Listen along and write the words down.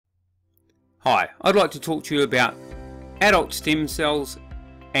Hi, I'd like to talk to you about adult stem cells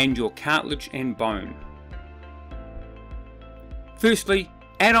and your cartilage and bone. Firstly,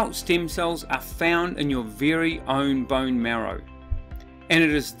 adult stem cells are found in your very own bone marrow, and it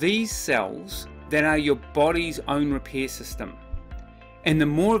is these cells that are your body's own repair system. And the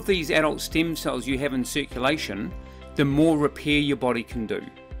more of these adult stem cells you have in circulation, the more repair your body can do.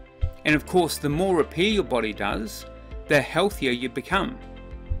 And of course, the more repair your body does, the healthier you become.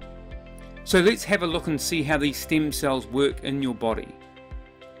 So let's have a look and see how these stem cells work in your body.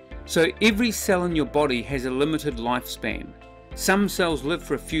 So every cell in your body has a limited lifespan. Some cells live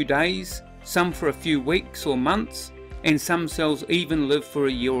for a few days, some for a few weeks or months, and some cells even live for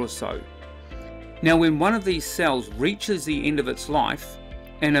a year or so. Now when one of these cells reaches the end of its life,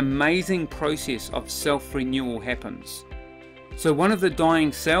 an amazing process of self-renewal happens. So one of the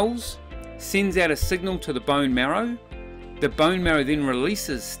dying cells sends out a signal to the bone marrow. The bone marrow then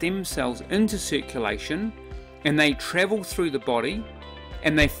releases stem cells into circulation, and they travel through the body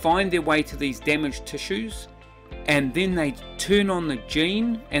and they find their way to these damaged tissues, and then they turn on the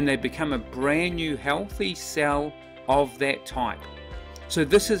gene and they become a brand new healthy cell of that type. So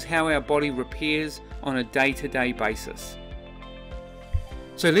this is how our body repairs on a day-to-day basis.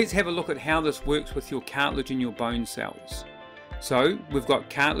 So let's have a look at how this works with your cartilage and your bone cells. So we've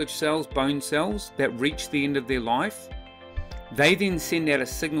got cartilage cells, bone cells that reach the end of their life. They then send out a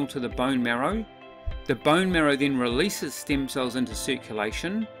signal to the bone marrow. The bone marrow then releases stem cells into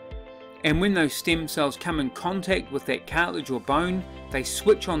circulation, and when those stem cells come in contact with that cartilage or bone, they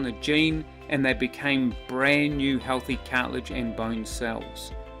switch on the gene and they become brand new healthy cartilage and bone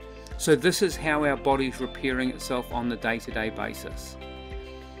cells. So this is how our body is repairing itself on the day-to-day basis.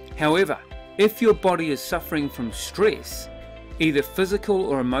 However, if your body is suffering from stress, either physical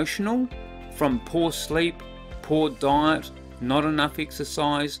or emotional, from poor sleep, poor diet, not enough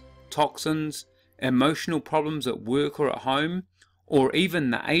exercise, toxins, emotional problems at work or at home, or even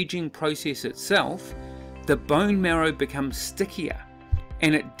the aging process itself, the bone marrow becomes stickier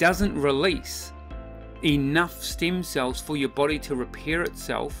and it doesn't release enough stem cells for your body to repair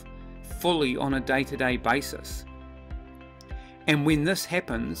itself fully on a day-to-day basis. And when this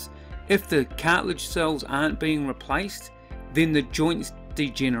happens, if the cartilage cells aren't being replaced, then the joints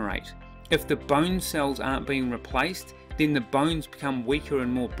degenerate. If the bone cells aren't being replaced, then the bones become weaker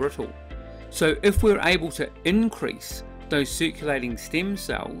and more brittle. So if we're able to increase those circulating stem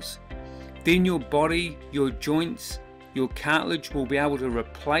cells, then your body, your joints, your cartilage will be able to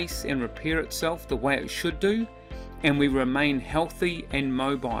replace and repair itself the way it should do, and we remain healthy and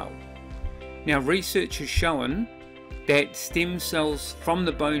mobile. Now research has shown that stem cells from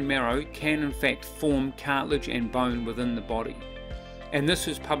the bone marrow can in fact form cartilage and bone within the body. And this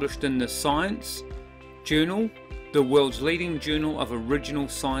was published in the Science journal, the world's leading journal of original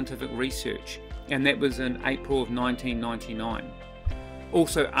scientific research, and that was in April of 1999.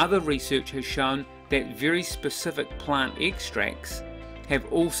 Also, other research has shown that very specific plant extracts have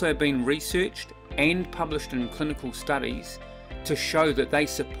also been researched and published in clinical studies to show that they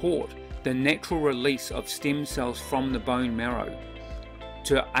support the natural release of stem cells from the bone marrow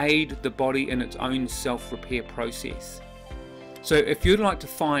to aid the body in its own self-repair process. So if you'd like to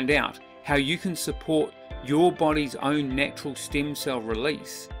find out how you can support your body's own natural stem cell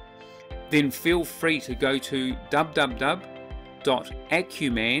release, then feel free to go to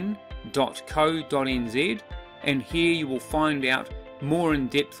www.acuman.co.nz, and here you will find out more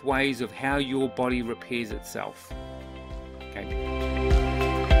in-depth ways of how your body repairs itself. Okay.